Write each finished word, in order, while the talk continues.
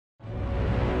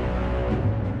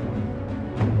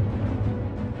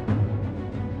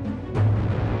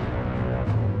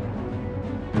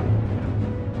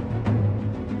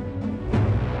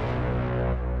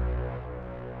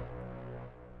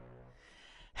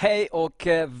Hej och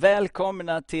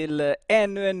välkomna till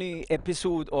ännu en ny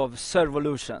episod av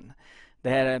Servolution. Det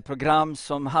här är ett program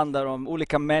som handlar om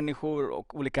olika människor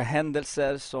och olika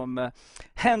händelser som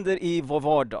händer i vår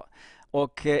vardag.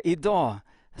 Och idag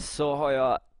så har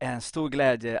jag en stor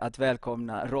glädje att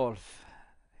välkomna Rolf.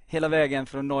 Hela vägen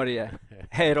från Norge.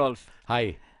 Hej Rolf.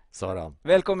 Hej Soran.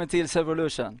 Välkommen till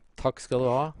Servolution. Tack ska du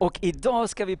ha. Och idag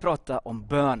ska vi prata om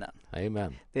bönen.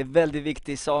 Amen. Det är en väldigt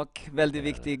viktig sak, väldigt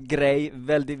viktig grej,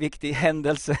 väldigt viktig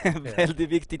händelse, väldigt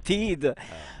viktig tid.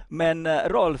 Men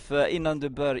Rolf, innan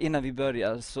vi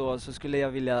börjar så skulle jag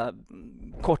vilja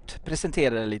kort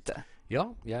presentera dig lite.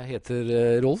 Ja, jag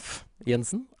heter Rolf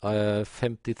Jensen.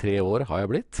 53 år har jag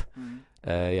blivit.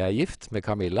 Jag är gift med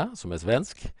Camilla som är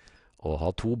svensk och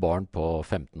har 2 barn på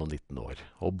 15 och 19 år.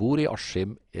 Och bor i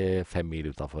Askim 5 mil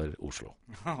utanför Oslo.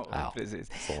 Ja,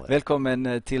 precis.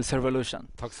 Välkommen till Servolution.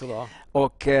 Tack så du ha.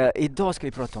 Och idag ska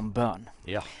vi prata om bön.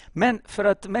 Ja. Men för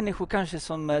att människor kanske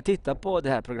som tittar på det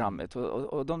här programmet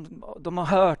och de har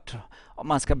hört om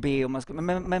man ska be och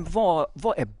men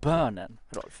vad är bönen,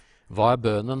 Rolf? Vad är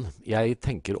bönen? Jag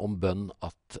tänker om bön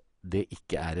att det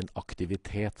inte är en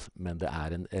aktivitet, men det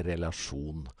är en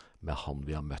relation med han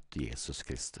vi har mött, Jesus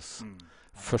Kristus.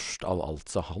 Först av allt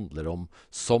så handlar det om,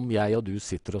 som jag och du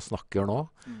sitter och snackar nu,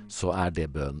 så är det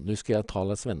bön. Nu ska jag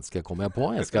tala svenska, kommer jag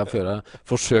på. Jag ska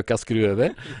försöka skruva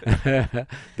över.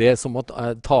 Det är som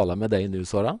att tala med dig nu,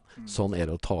 Soran. Sån är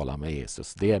det att tala med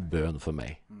Jesus. Det är bön för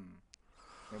mig.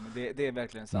 Ja, men det är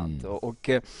verkligen sant.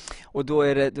 Och då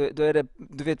är det,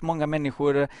 du vet, många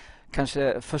människor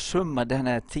kanske försummar den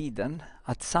här tiden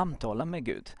att samtala med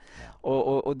Gud.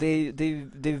 Och det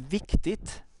är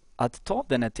viktigt att ta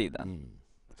den här tiden.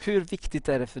 Hur viktigt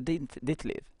är det för ditt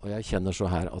liv? Och jag känner så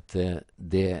här att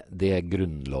det är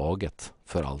grundlaget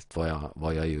för allt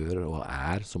vad jag gör och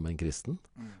är som en kristen.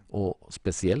 Och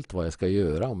speciellt vad jag ska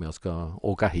göra, om jag ska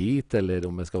åka hit eller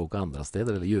om jag ska åka andra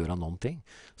städer eller göra någonting,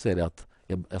 så är det att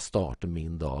jag startar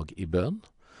min dag i bön.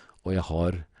 Och jag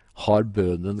har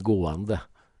bönen gående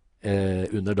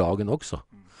under dagen också.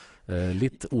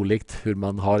 Lite olikt hur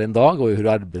man har en dag och hur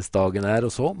arbetsdagen är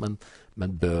och så,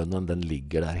 men bönen den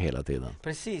ligger där hela tiden.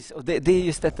 Precis, och det är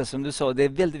just detta som du sa. Det är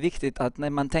väldigt viktigt att när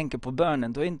man tänker på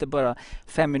bönen, då är det inte bara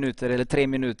 5 minuter eller 3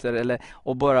 minuter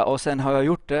och sen har jag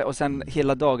gjort det och sen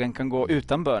hela dagen kan gå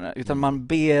utan bönen, utan man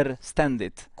ber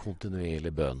ständigt.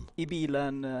 Kontinuerlig bön. I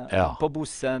bilen, på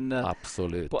bussen,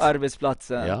 absolut. På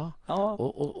arbetsplatsen. Ja.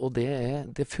 Och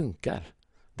det funkar.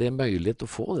 Det är möjligt att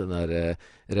få den här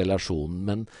relationen,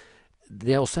 men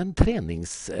det är också en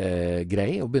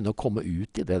träningsgrej att börja komma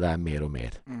ut i det där mer och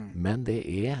mer. Men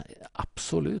det är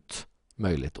absolut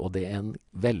möjligt och det är en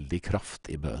väldig kraft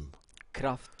i bön.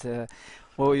 Kraft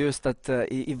och just att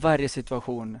i varje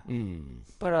situation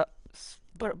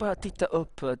bara titta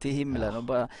upp till himlen och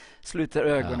bara sluta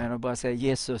ögonen och bara säga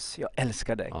Jesus, jag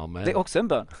älskar dig. Amen. Det är också en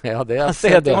bön. Ja, det är att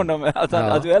säga till honom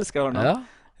att du älskar honom. Ja,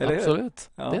 eller absolut.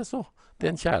 Ja. Det är så. Det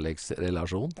är en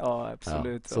kärleksrelation. Ja,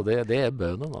 absolut. Ja, så det är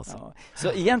bönen alltså. Ja.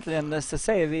 Så egentligen så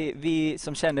säger vi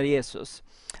som känner Jesus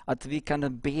att vi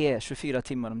kan be 24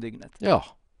 timmar om dygnet. Ja,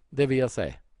 det vill jag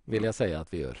säga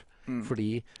att vi gör.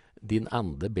 För din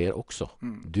ande ber också.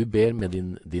 Du ber med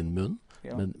din mun,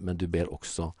 men du ber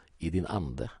också i din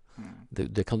ande.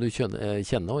 Det kan du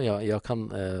känna och jag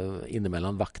kan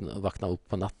inemellan vakna upp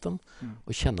på natten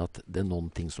och känna att det är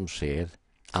någonting som sker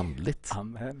andligt.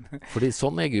 Amen. För det är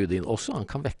sån är Gud in också. Han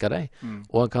kan väcka dig.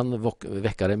 Och han kan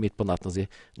väcka dig mitt på natten och säga,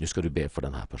 nu ska du be för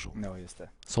den här personen. Ja, just det.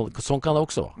 Sån kan det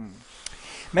också vara.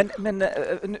 Men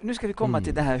nu ska vi komma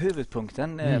till den här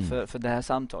huvudpunkten för det här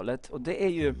samtalet. Och det är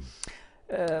ju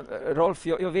Rolf,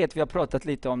 jag vet, vi har pratat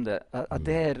lite om det. Att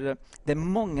det är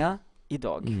många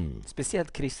idag,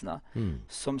 speciellt kristna,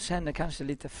 som känner kanske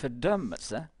lite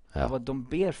fördömelse av att de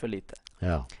ber för lite.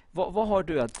 Ja. Vad har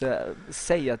du att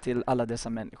säga till alla dessa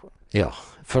människor? Ja,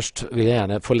 först vill jag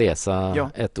gärna få läsa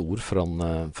ett ord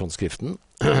från skriften.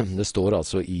 Det står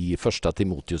alltså i första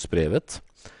Timoteusbrevet,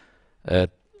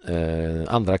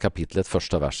 andra kapitlet,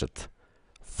 första verset.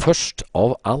 Först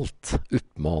av allt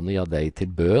uppmanar jag dig till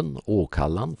bön,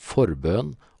 åkallan,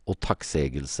 förbön och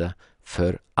tacksägelse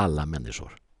för alla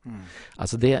människor.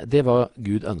 Alltså det är vad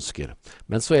Gud önskar.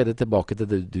 Men så är det tillbaka till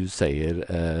det du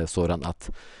säger, Soran, att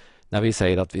när vi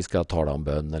säger att vi ska tala om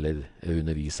bön eller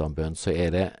undervisa om bön, så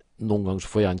är det någon gång så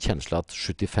får jag en känsla att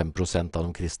 75% av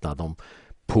de kristna, de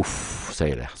puff,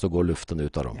 säger det, så går luften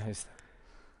ut av dem. Ja, just det.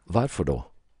 Varför då?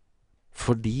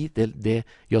 Fordi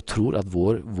jag tror att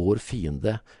vår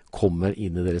fiende kommer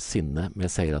in i deras sinne med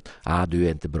att säga att du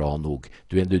är inte bra nog,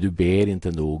 du ber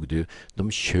inte nog,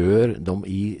 de kör dem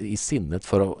i sinnet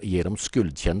för att ge dem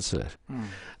skuldkänslor.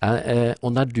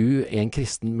 Och när du är en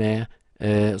kristen med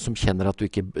som känner att du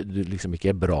liksom inte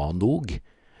är bra nog,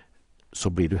 så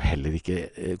blir du heller inte,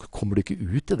 kommer du inte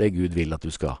ut i det Gud vill att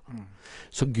du ska.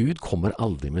 Så Gud kommer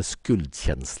aldrig med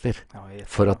skuldkänslor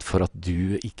för att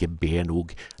du inte ber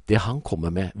nog. Det han kommer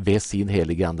med vid sin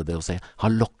heliga ande, det och säger,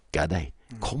 han lockar dig.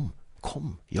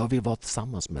 Kom, jag vill vara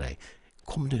tillsammans med dig.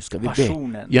 Kom nu, ska vi be.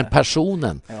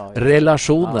 Personen,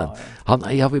 relationen.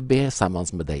 Jag vill be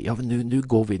tillsammans med dig. Nu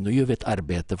går vi, nu gör vi ett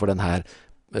arbete för den här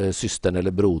systern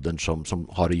eller brodern som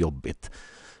har det jobbigt.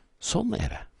 Sån är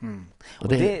det. Och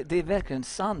det är verkligen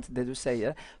sant det du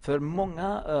säger. För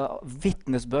många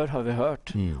vittnesbörd har vi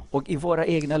hört. Och i våra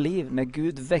egna liv, när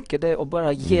Gud väcker dig och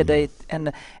bara ger dig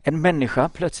en människa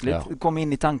plötsligt, kommer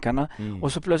in i tankarna.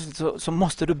 Och så plötsligt så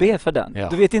måste du be för den.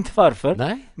 Du vet inte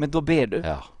varför, men då ber du.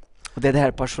 Och det är det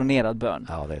här passionerad bön.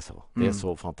 Ja, det är så. Det är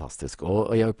så fantastiskt.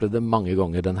 Och jag upplevde många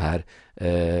gånger den här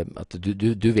att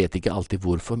du vet inte alltid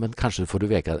varför, men kanske får du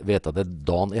veta det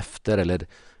dagen efter eller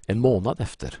en månad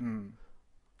efter.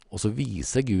 Och så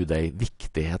visar Gud dig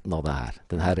viktigheten av det här.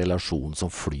 Den här relationen som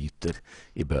flyter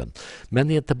i bön. Men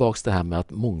jag är tillbaka till det här med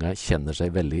att många känner sig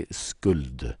väldigt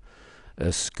skuld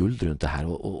runt det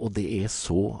här. Och det är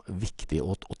så viktigt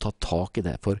att ta tag i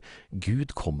det. För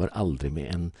Gud kommer aldrig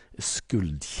med en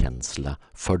skuldkänsla,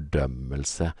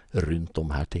 fördömelse runt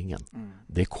de här tingen.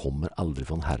 Det kommer aldrig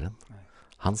från Herren.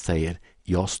 Han säger,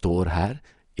 jag står här.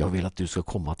 Jag vill att du ska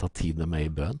komma och ta tid med mig i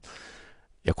bön.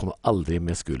 Jag kommer aldrig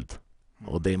med skuld.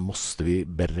 Och det måste vi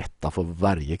berätta för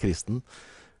varje kristen.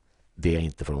 Det är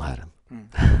inte från Herren.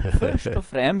 Först och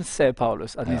främst säger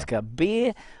Paulus att vi ska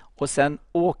be och sen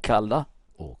åkalla.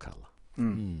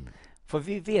 För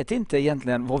vi vet inte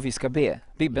egentligen vad vi ska be.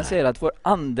 Bibeln säger att vår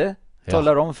ande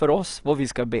talar om för oss vad vi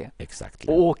ska be. Exakt.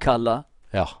 Och åkalla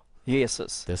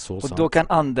Jesus. Det är så och sant. då kan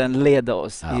anden leda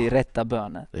oss i rätta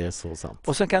böner. Det är så sant.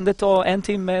 Och sen kan det ta 1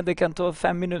 timme, det kan ta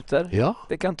 5 minuter.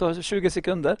 Det kan ta 20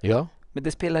 sekunder. Men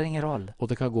det spelar ingen roll. Och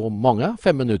det kan gå många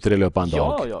 5 minuter i löpet av en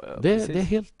dag. Det är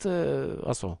helt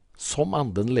som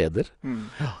anden leder.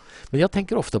 Men jag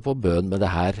tänker ofta på bön med det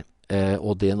här.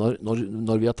 Och det är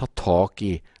när vi har tagit tag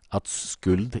i att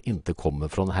skuld inte kommer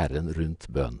från Herren runt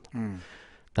bön.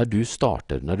 När du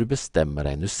startar, när du bestämmer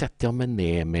dig, nu sätter jag mig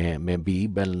ner med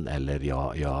Bibeln eller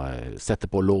jag sätter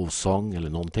på lovsång eller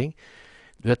någonting.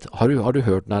 Du vet, har du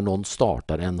hört när någon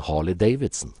startar en Harley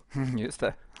Davidson? Just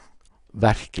det.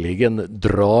 Verkligen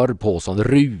drar på sån,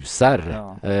 rusar.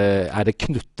 Är det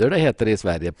knutter det heter i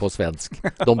Sverige på svensk?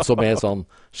 De som är sån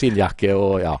skiljacke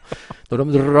och När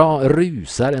de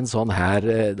rusar en sån här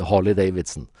Harley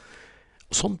Davidson.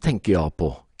 Sånt tänker jag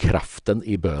på kraften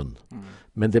i bön.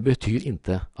 Men det betyder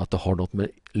inte att det har något med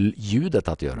ljudet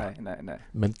att göra. Nej.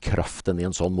 Men kraften i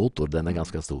en sån motor, den är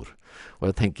ganska stor. Och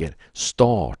jag tänker,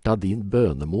 starta din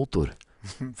bönemotor.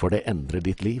 För det ändrar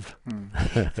ditt liv.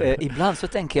 Ibland så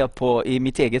tänker jag på i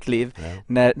mitt eget liv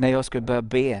när jag skulle börja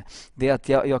be. Det är att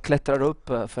jag klättrar upp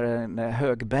för en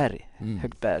högt berg.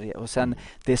 Och sen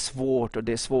det är svårt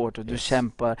och du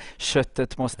kämpar.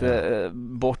 Köttet måste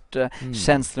bort.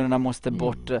 Känslorna måste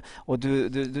bort.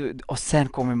 Och sen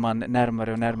kommer man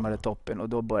närmare och närmare toppen. Och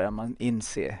då börjar man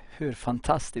inse hur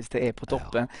fantastiskt det är på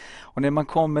toppen. Och när man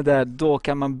kommer där, då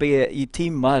kan man be i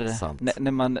timmar.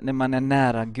 När man är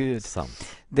nära Gud.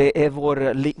 Det är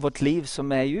vårt liv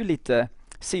som är ju lite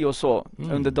si och så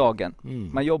under dagen.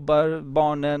 Man jobbar,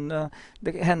 barnen,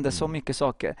 det händer så mycket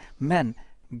saker. Men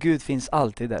Gud finns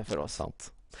alltid där för oss.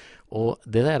 Och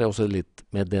det där är också lite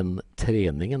med den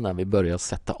träningen när vi börjar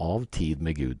sätta av tid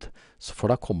med Gud. Så för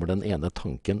då kommer den ena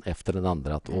tanken efter den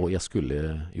andra att jag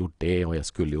skulle gjort det och jag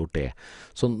skulle gjort det.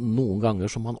 Så någon gånger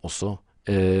som man också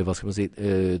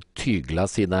tygla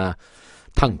sina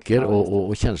tankar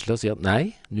och känslor och säga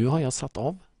nej, nu har jag satt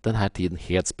av den här tiden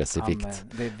helt specifikt.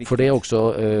 För det är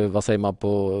också, vad säger man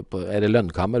på är det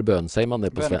lönnkammerbön? Säger man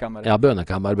det på bönekammare. Ja,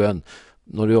 bönekammerbön.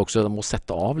 När du också måste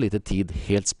sätta av lite tid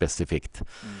helt specifikt.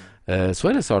 Så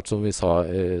är det klart som vi sa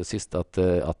sist att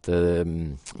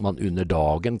man under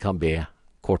dagen kan be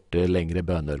korta, längre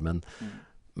böner.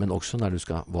 Men också när du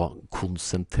ska vara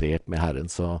koncentrerad med Herren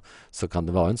så kan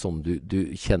det vara en sån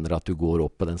du känner att du går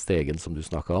upp på den stegen som du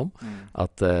snackade om.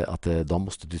 Att då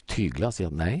måste du tygla och säga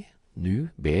nej, nu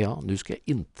ber jag. Nu ska jag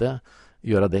inte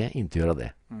göra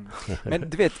det. Men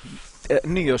du vet,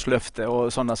 nyårslöfte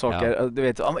och sådana saker. Du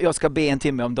vet, jag ska be 1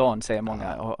 timme om dagen, säger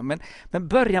många. Men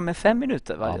börja med 5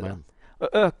 minuter varje dag. Och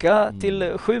öka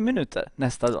till 7 minuter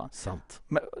nästa dag. Sant.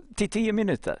 Till 10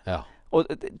 minuter. Och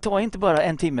ta inte bara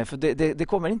en timme, för det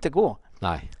kommer inte gå.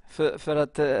 Nej. För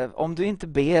att om du inte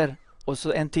ber och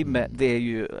så en timme, det är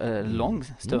ju lång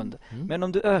stund. Men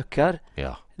om du ökar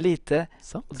lite,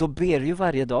 då ber du ju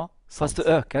varje dag, fast du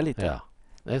ökar lite. Ja,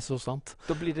 det är så sant.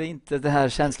 Då blir det inte den här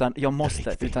känslan, jag måste,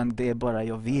 Riktigt. utan det är bara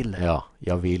jag vill. Ja,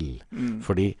 jag vill.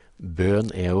 Fordi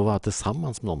bön är att vara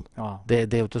tillsammans med någon. Ja.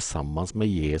 Det är att tillsammans med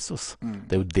Jesus.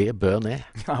 Det är ju det bön är.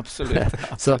 Absolut.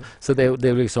 Så det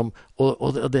är liksom,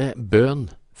 och det, bön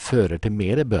fører til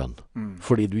mer bønn.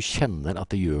 Fordi du kjenner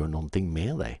at det gjør noe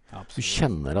med deg. Absolut. Du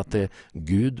kjenner at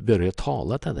Gud börjar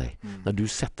tala til deg. När du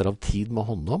sätter av tid med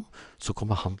honom, så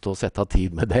kommer han till att sätta av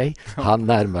tid med dig. Han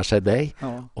närmar sig dig.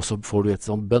 Ja. Och så får du ett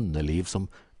sånt bönneliv som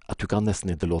att du kan nästan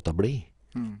inte låta bli.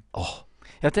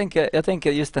 Jag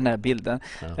tänker just den här bilden.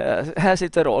 Här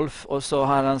sitter Rolf och så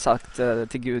har han sagt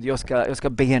till Gud, jag ska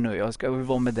be nu, jag ska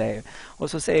vara med dig.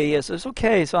 Och så säger Jesus,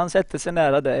 okej, så han sätter sig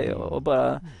nära dig och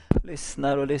bara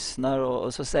lyssnar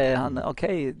och så säger han,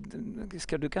 okej,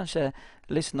 ska du kanske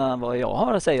lyssna vad jag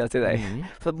har att säga till dig?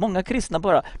 För många kristna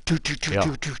bara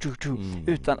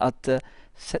utan att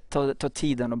ta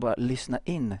tiden och bara lyssna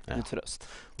in Guds röst.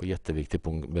 Och jätteviktig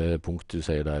punkt du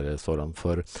säger där, Soran,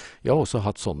 för jag har också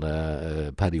haft sådana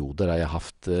perioder där jag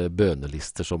haft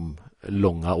bönelister som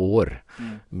långa år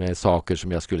med saker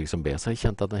som jag skulle liksom be. Så jag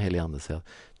känt att den helige ande säger,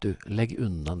 du, lägg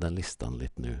undan den listan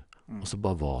lite nu och så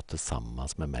bara vara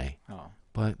tillsammans med mig.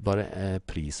 Bara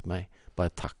pris mig, bara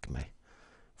tack mig.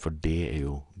 För det är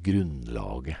ju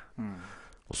grundlaget.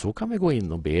 Och så kan vi gå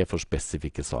in och be för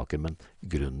specifika saker, men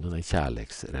grunden är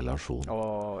kärleksrelation.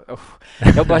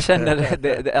 Jag bara känner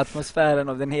det atmosfären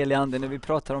av den heliga ande när vi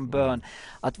pratar om bön,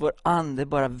 att vår ande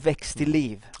bara väcks till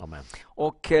liv. Amen.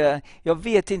 Och jag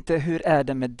vet inte hur är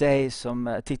det med dig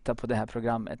som tittar på det här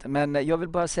programmet, men jag vill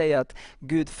bara säga att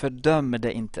Gud fördömer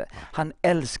dig inte. Han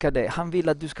älskar dig. Han vill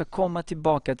att du ska komma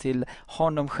tillbaka till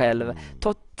honom själv.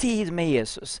 Ta tid med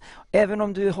Jesus. Även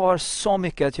om du har så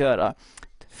mycket att göra,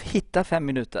 hitta 5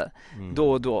 minuter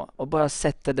då och då och bara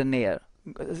sätta dig ner.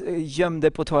 Göm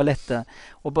dig på toaletten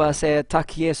och bara säga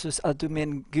tack Jesus att du är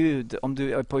min Gud om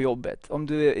du är på jobbet. Om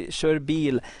du kör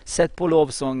bil, sätt på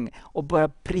lovsång och bara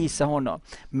prisa honom.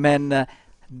 Men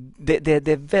det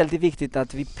är väldigt viktigt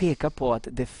att vi pekar på att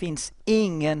det finns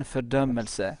ingen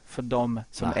fördömelse för dem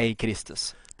som är i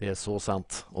Kristus. Det är så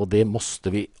sant. Och det måste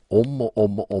vi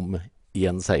om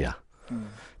igen säga.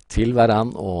 Till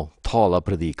varann och tala och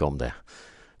predika om det.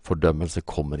 Fördömelse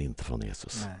kommer inte från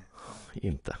Jesus.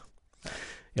 Nej. Inte.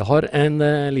 Jag har en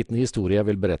liten historia jag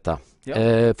vill berätta.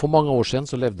 För många år sedan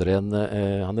så levde det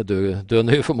han är död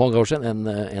nu för många år sedan,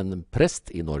 en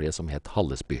präst i Norge som hette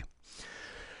Hallesby.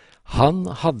 Han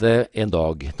hade en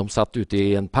dag, de satt ute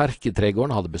i en park i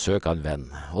trädgården och hade besök av en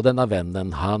vän. Och denna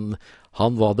vännen, han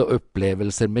hade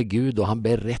upplevelser med Gud och han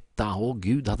berättade, och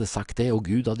Gud hade sagt det och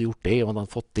Gud hade gjort det och han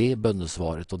hade fått det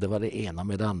bönesvaret och det var det ena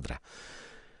med det andra.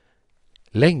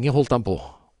 Länge hållt han på.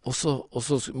 Och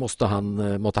så måste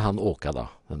han åka då.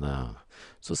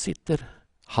 Så sitter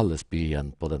Hallesby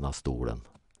igen på denna stolen.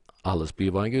 Hallesby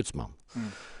var en gudsman.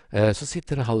 Så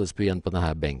sitter Hallesby igen på den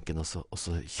här bänken och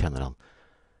så känner han,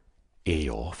 är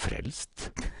jag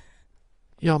frälst?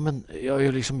 Ja, men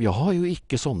jag har ju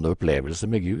icke sådana upplevelser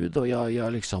med Gud och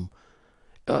jag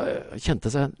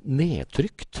kände sig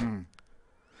nedtryckt.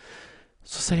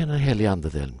 Så säger den helige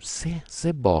ande,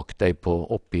 se bak dig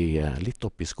lite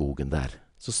upp i skogen där.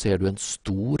 Så ser du en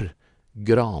stor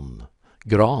gran.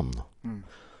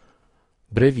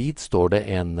 Bredvid står det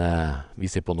en, vi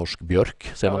ser på norsk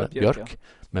björk, ser man det? Björk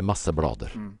med massa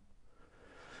blader.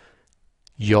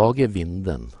 Jag är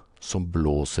vinden som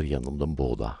blåser genom de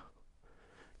båda.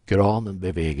 Granen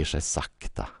beväger sig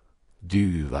sakta,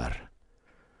 duvar.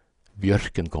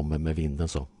 Björken kommer med vinden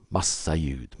så massa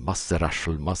ljud, massa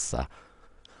rassel,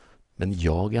 men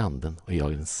jag är anden och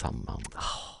jag är den samma anden.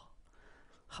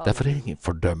 Därför är det ingen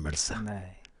fördömelse.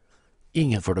 Nej.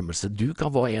 Ingen fördömelse. Du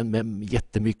kan vara en med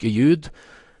jättemycket ljud,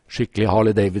 skicklig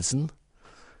Harley Davidson.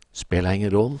 Spelar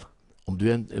ingen roll. Om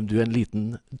du är en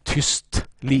liten tyst.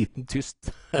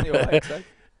 Ja, exakt.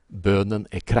 Bönen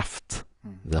är kraft.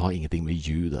 Det har ingenting med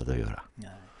ljud att göra. Nej.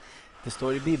 Det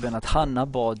står i Bibeln att Hanna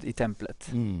bad i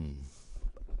templet.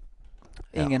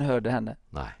 Ingen hörde henne.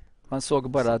 Nej. Man såg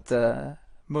bara att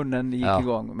munnen gick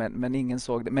igång, men ingen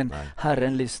såg det. Men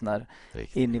Herren lyssnar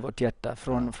in i vårt hjärta.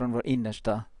 Från vår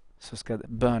innersta så ska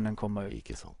bönen komma ut.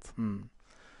 Icke sant.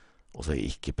 Och så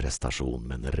icke prestation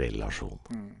men relation.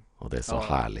 Och det är så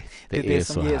härligt. Det är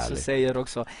så som Jesus härligt. säger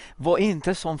också. Var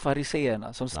inte som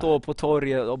fariseerna som står på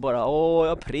torget och bara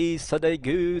jag prisar dig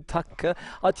Gud, tacka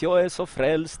att jag är så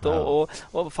frälst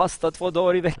och fastar 2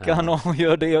 dagar i veckan och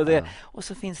gör det och det. Och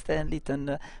så finns det en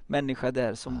liten människa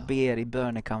där som ber i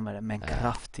bönekammaren med en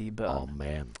kraftig bön.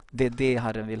 Amen. Det är det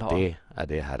Herren vill ha. Det är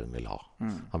det Herren vill ha.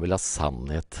 Han vill ha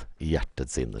sannhet i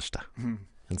hjärtats innersta.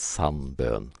 En sann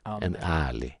bön. Amen. En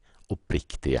ärlig,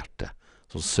 uppriktig hjärta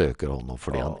som söker honom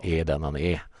för det han är den han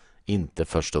är. Inte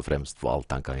först och främst för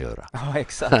allt han kan göra. Ja,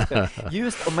 exakt.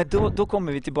 Just, men då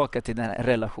kommer vi tillbaka till den här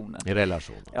relationen. I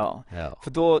relationen. Ja. Ja.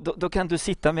 För då kan du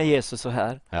sitta med Jesus så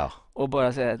här Ja. och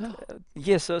bara säga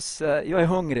Jesus, jag är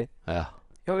hungrig. Ja.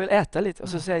 Jag vill äta lite. Och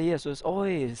så säger Jesus,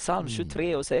 psalm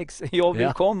 23 och 6. Jag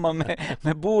vill komma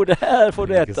med bordet här får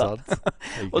du äta.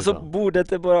 Och så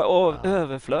bordet är bara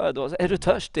överflöd. Och så är du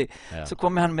törstig så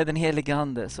kommer han med den helige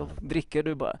ande. Så dricker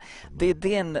du bara. Det är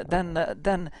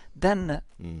den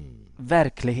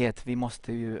verklighet vi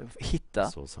måste ju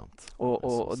hitta. Så sant.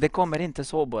 Och det kommer inte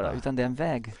så bara, utan det är en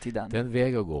väg till den. Det är en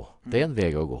väg att gå. Det är en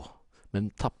väg att gå. Men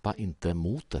tappa inte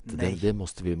motet. Det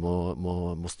måste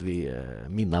vi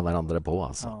minna varandra på.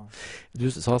 Alltså. Ja.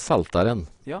 Du sa Psaltaren.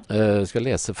 Ja. Jag ska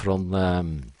läsa från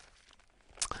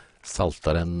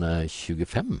Psaltaren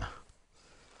 25.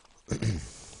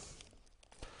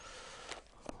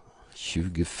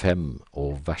 25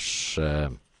 och vers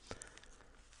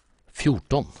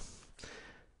 14.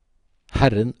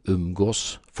 Herren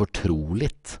umgås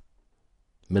förtroligt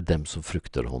med dem som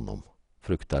fruktar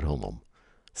honom.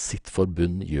 Sitt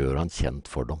förbund gör han känt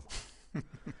för dem.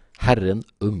 Herren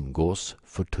umgås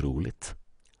förtroligt.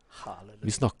 Halleluja.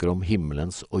 Vi snackar om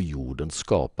himmelens och jordens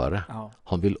skapare. Ja.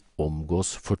 Han vill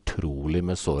umgås förtroligt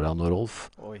med Soran och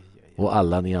Rolf. Oj. Och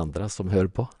alla ni andra som hör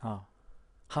på. Ja.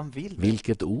 Han vill det.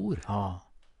 Vilket ord. Ja.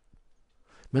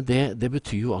 Men det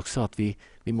betyder ju också att vi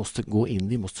måste gå in,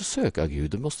 vi måste söka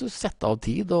Gud. Vi måste sätta av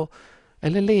tid och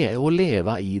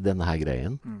leva i den här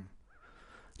grejen.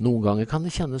 Någon gånger kan det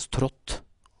kännas trött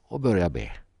och börja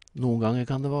be. Någon gånger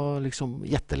kan det vara liksom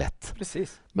jättelätt.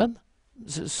 Precis. Men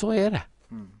så är det.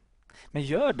 Men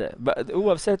gör det.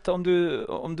 Oavsett om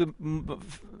du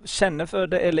känner för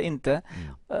det eller inte.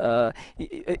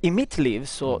 I mitt liv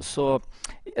så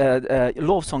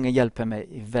lovsången hjälper mig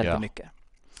väldigt mycket.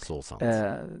 Så sant.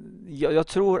 Jag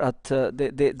tror att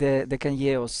det kan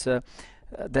ge oss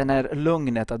den här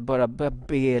lugnet att bara börja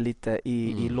be lite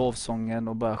i lovsången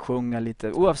och bara sjunga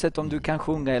lite. Oavsett om du kan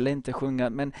sjunga eller inte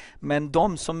sjunga. Men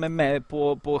de som är med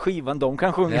på skivan, de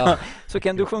kan sjunga. Ja. Så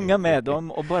kan du sjunga med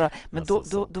dem. Och bara, men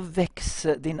då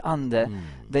växer din ande.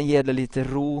 Den ger dig lite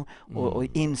ro och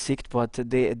insikt på att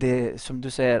det som du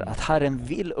säger, att Herren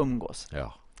vill umgås.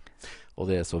 Ja. Och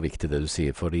det är så viktigt det du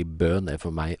säger, för i bön är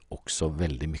för mig också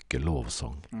väldigt mycket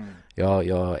lovsång.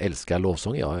 Jag älskar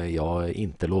lovsång. Jag är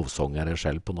inte lovsångare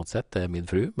själv på något sätt, det är min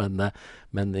fru,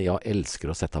 men jag älskar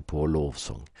att sätta på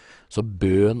lovsång. Så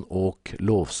bön och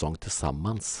lovsång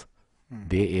tillsammans,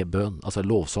 det är bön. Alltså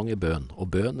lovsång är bön och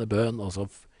bön är bön och så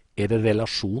är det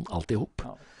relation alltihop.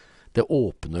 Ja. Det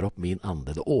öppnar upp min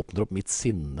ande, det öppnar upp mitt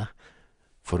sinne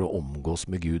för att umgås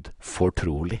med Gud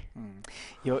förtrolig.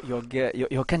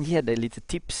 Jag kan ge dig lite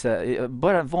tips.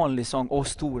 Bara en vanlig sång, Åh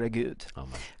store Gud. Amen.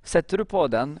 Sätter du på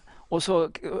den och så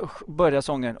börjar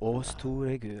sången Åh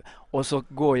store Gud. Och så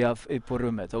går jag på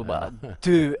rummet och bara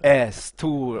Du är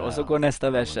stor. Och så går nästa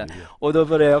versen. Och då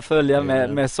börjar jag följa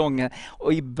med sången.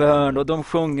 Och i bön och de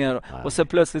sjunger. Och så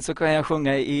plötsligt så kan jag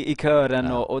sjunga i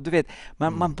kören. Och du vet,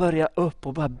 man börjar upp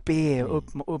och bara be och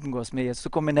umgås med Jesus. Så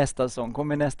kommer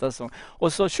nästa sång.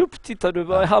 Och så tittar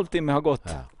du, en halvtimme har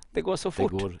gått. Det går så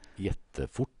fort. Det går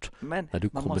jättefort. Men när du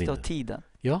man kommer måste in. ha tiden.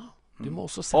 Ja, du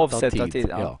måste avsätta tid.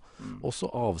 Ja. Och så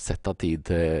avsätta tid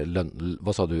till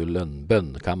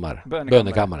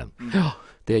bönekammaren. Ja,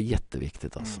 det är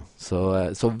jätteviktigt alltså.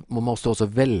 Så man måste också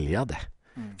välja det.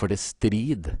 För det är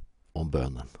strid om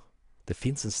bönen. Det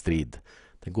finns en strid.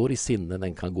 Den går i sinnen,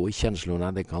 den kan gå i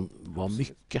känslorna, det kan vara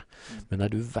mycket. Men när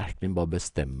du verkligen bara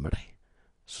bestämmer dig,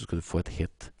 så ska du få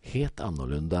ett helt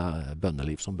annorlunda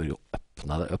böneliv som börjar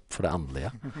öppna dig upp för det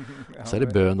andliga. Så är det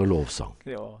bön och lovsång.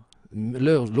 Ja.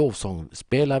 Lovsång,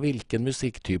 spela vilken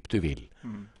musiktyp du vill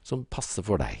som passar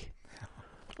för dig.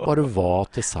 Bara vara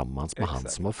tillsammans med han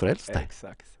som har frälst dig.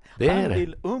 Exakt. Han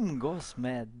vill umgås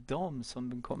med dem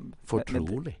som kom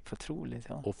förtroligt.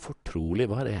 Ja. Och förtroligt,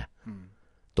 vad är det?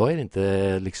 Då är det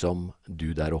inte liksom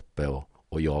du där uppe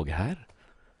och jag här.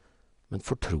 Men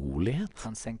förtrolighet.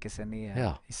 Han sänker sig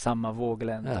ner i samma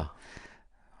våglängd. Ja.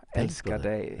 Älskar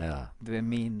dig. Ja. Du är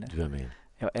min.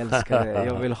 Jag älskar det.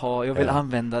 Jag vill Ja.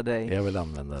 använda dig. Jeg vil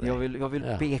anvende deg. Jag vill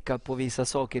Ja. peka på vissa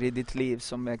saker i ditt liv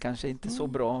som är kanske inte så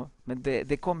bra. Men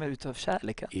det kommer ut av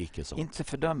kärleken. Ikke sant. Inte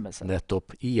fördömelse.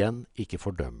 Nettopp. Igjen, ikke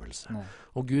fordømmelse. Nej.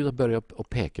 Og Gud har börjat å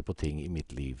peke på ting i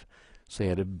mitt liv, så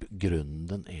er det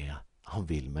grunnen er han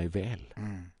vil meg vel.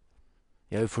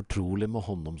 Jeg er jo fortrolig med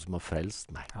honom som har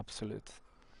frelst meg. Absolut.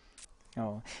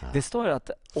 Ja. Ja. Det står att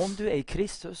om du är i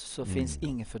Kristus så finns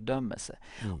ingen fördömelse.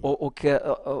 Och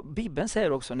Bibeln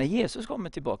säger också när Jesus kommer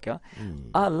tillbaka,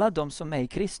 alla de som är i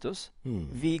Kristus,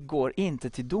 vi går inte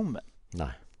till domen.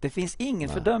 Nei. Det finns ingen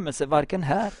Nej. fördömelse varken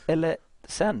här eller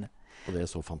sen. Og det er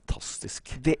så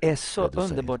fantastisk. Det är så Det du säger.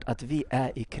 underbart att vi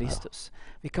är i Kristus.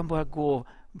 Vi kan bara gå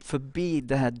förbi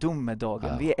den här domedagen.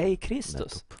 Ja. Vi är i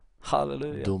Kristus. Nettopp.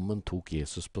 Halleluja. Dommen tok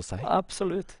Jesus på seg.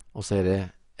 Absolut. Og så er det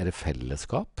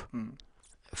fellesskap. Mm.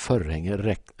 Forhenget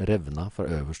revna fra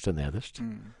øverst til nederst.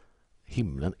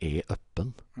 Himmelen er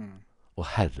øppen, og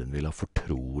Herren vil ha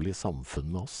fortrolig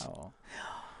samfunn med oss. Ja.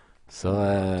 Så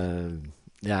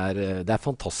det er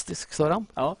fantastisk, Soran.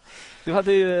 Ja. Du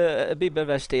hade ju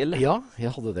bibelvers till. Ja,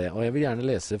 jeg hadde det. Og jeg vil gjerne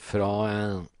lese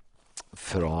fra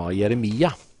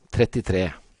Jeremia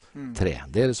 33. 3.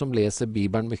 Dere som leser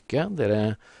Bibelen mye,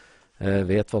 dere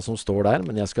vet hva som står der,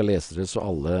 men jeg skal lese det så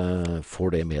alle får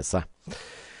det med seg.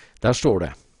 Der står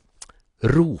det: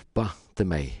 Ropa til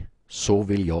meg, så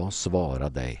vil jeg svara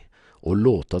deg, og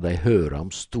låta deg høre om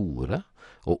store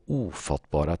og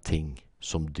ofattbara ting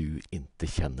som du ikke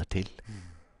kjenner til.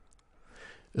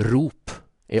 Rop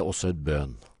er også et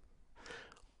bønn.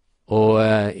 Og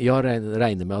jeg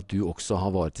regner med at du også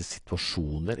har vært i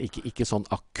situasjoner, ikke sånn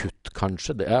akutt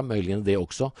kanskje, det er muligens det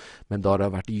også, men da har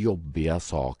det vært jobbige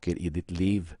saker i ditt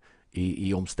liv,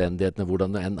 i omstendighetene,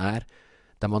 hvordan det enn er,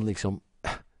 der man liksom,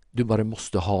 du bare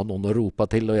måste ha noen å rope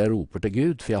til, og jeg roper til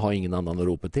Gud, for jeg har ingen annen å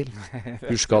rope til.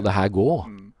 Hvor skal det her gå?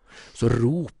 Så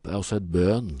rop er også et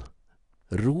bønn.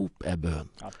 Rop er bønn.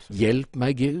 Absolut. Hjelp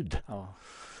meg, Gud. Ja.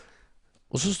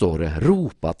 Og så står det,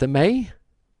 ropa til meg.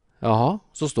 Jaha,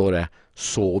 så står det,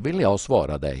 så vil jeg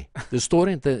svara deg. Det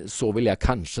står ikke, så vil jeg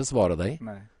kanskje svara deg.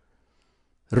 Nej.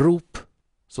 Rop,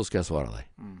 så skal jeg svara deg.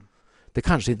 Det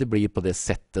kanskje ikke blir på det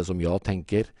settet som jeg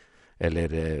tenker,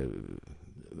 eller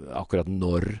akkurat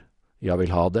når jeg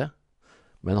vil ha det.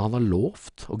 Men han har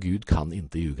lovt, og Gud kan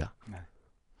ikke ljuga. Nej.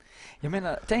 Jag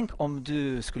menar, tänk om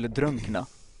du skulle drunkna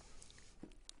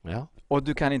Ja. och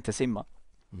du kan inte simma.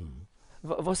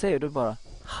 Vad säger du bara?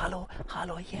 Hallå,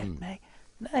 hjälp mig.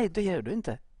 Nej, det gör du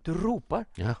inte. Du ropar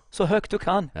Ja. så högt du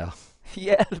kan. Ja.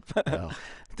 Hjälp! Ja.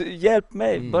 Du, hjälp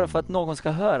mig, bara för att någon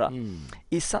ska höra. Mm.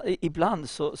 Ibland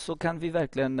så kan vi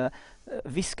verkligen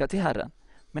viska till Herren.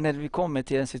 Men när vi kommer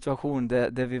till en situation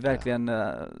där vi verkligen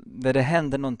där det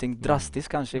händer någonting drastiskt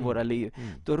kanske i våra liv,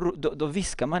 då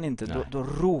viskar man inte, då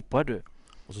ropar du.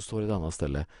 Og så står det et annet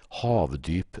sted,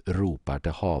 havdyp roper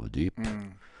til havdyp.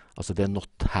 Altså det er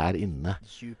något her inne.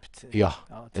 Djupt. Ja,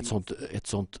 Ja, et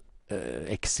sånt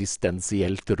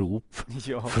eksistensielt rop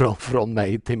Ja. fra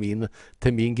meg til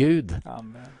min Gud.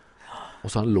 Amen.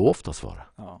 Og så har han lovt å svare.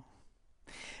 Ja.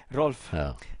 Rolf,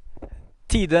 Ja.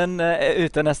 tiden är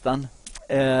ute nästan.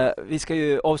 Vi ska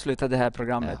ju avsluta det här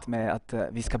programmet med att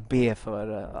vi ska be för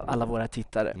alla våra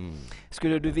tittare.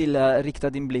 Skulle du vilja rikta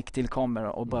din blick till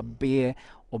kameran och bara be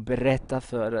och berätta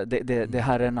för det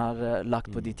Herren har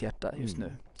lagt på ditt hjärta just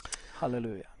nu?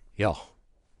 Halleluja. Ja.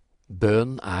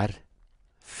 Bønn er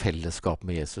fellesskap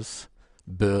med Jesus.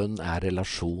 Bønn er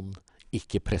relasjon,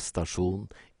 ikke prestasjon,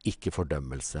 ikke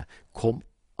fordømmelse. Kom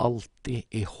alltid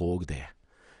ihåg det.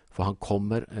 For han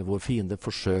kommer, vår fiende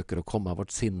forsøker å komme av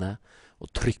vårt sinne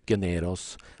og trykke ned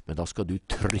oss, men da skal du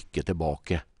trykke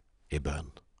tilbake i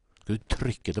bønn. Skal du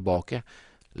trykke tilbake,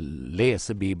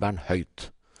 lese Bibelen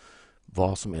høyt,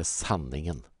 hva som er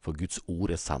sanningen, for Guds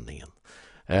ord er sanningen.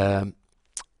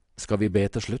 Skal vi be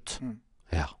til slutt?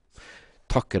 Ja.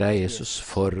 Takker deg, Jesus,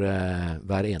 for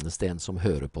hver eneste en som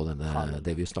hører på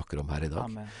det vi snakker om her i dag.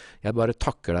 Amen. Jeg bare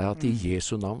takker deg at i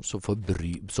Jesu navn så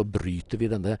bryter vi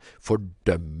denne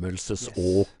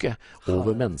fordømmelsesåket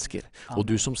over mennesker. Og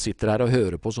du som sitter her og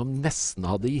hører på, som nesten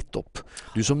hadde gitt opp.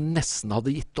 Du som nesten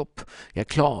hadde gitt opp. Jeg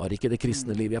klarer ikke det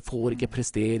kristne liv. Jeg får ikke,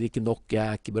 presterer ikke nok. Jeg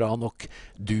er ikke bra nok.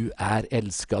 Du er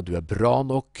elsket. Du er bra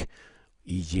nok.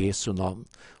 I Jesu navn.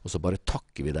 Og så bare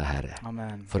takker vi deg, Herre.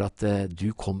 Amen. For at du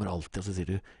kommer alltid, og så sier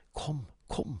du, kom,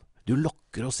 kom. Du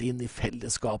lokker oss inn i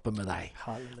fellesskapet med deg.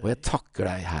 Halleluja. Og jeg takker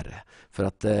deg, Herre, for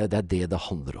at det er det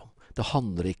handler om. Det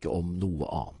handler ikke om noe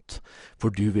annet.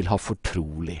 For du vil ha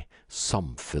fortrolig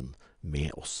samfunn med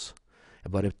oss.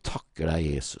 Jeg bare takker deg,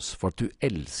 Jesus, for at du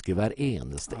elsker hver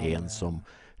eneste en som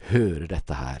hører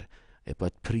dette her. Jeg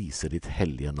bare priser ditt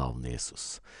hellige navn,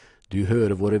 Jesus. Du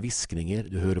hører våre viskninger,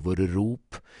 du hører våre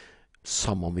rop,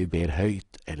 samme om vi ber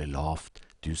høyt eller lavt.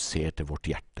 Du ser til vårt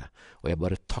hjerte. Og jeg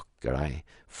bare takker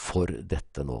deg for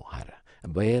dette nå, Herre.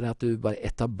 Jeg ber at du bare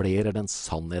etablerer den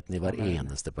sannheten i hver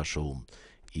eneste person.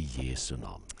 I Jesu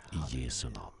navn. I Jesu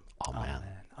navn. Amen.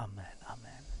 Amen,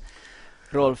 amen.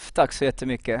 Rolf, tack så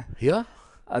jättemycket Ja,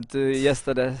 att du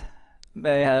gästade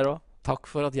mig här då. takk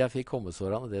for at jeg fikk komme,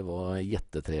 Soran. Det var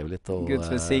jättetrevligt å Guds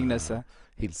välsignelse.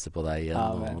 hilse på deg igjen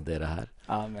Amen. og dere her.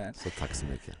 Amen. Så takk så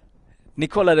mye. Ni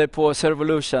kollade på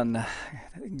Servolution.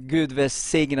 Gud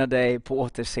välsigna dig på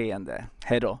återseende.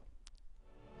 Hej då.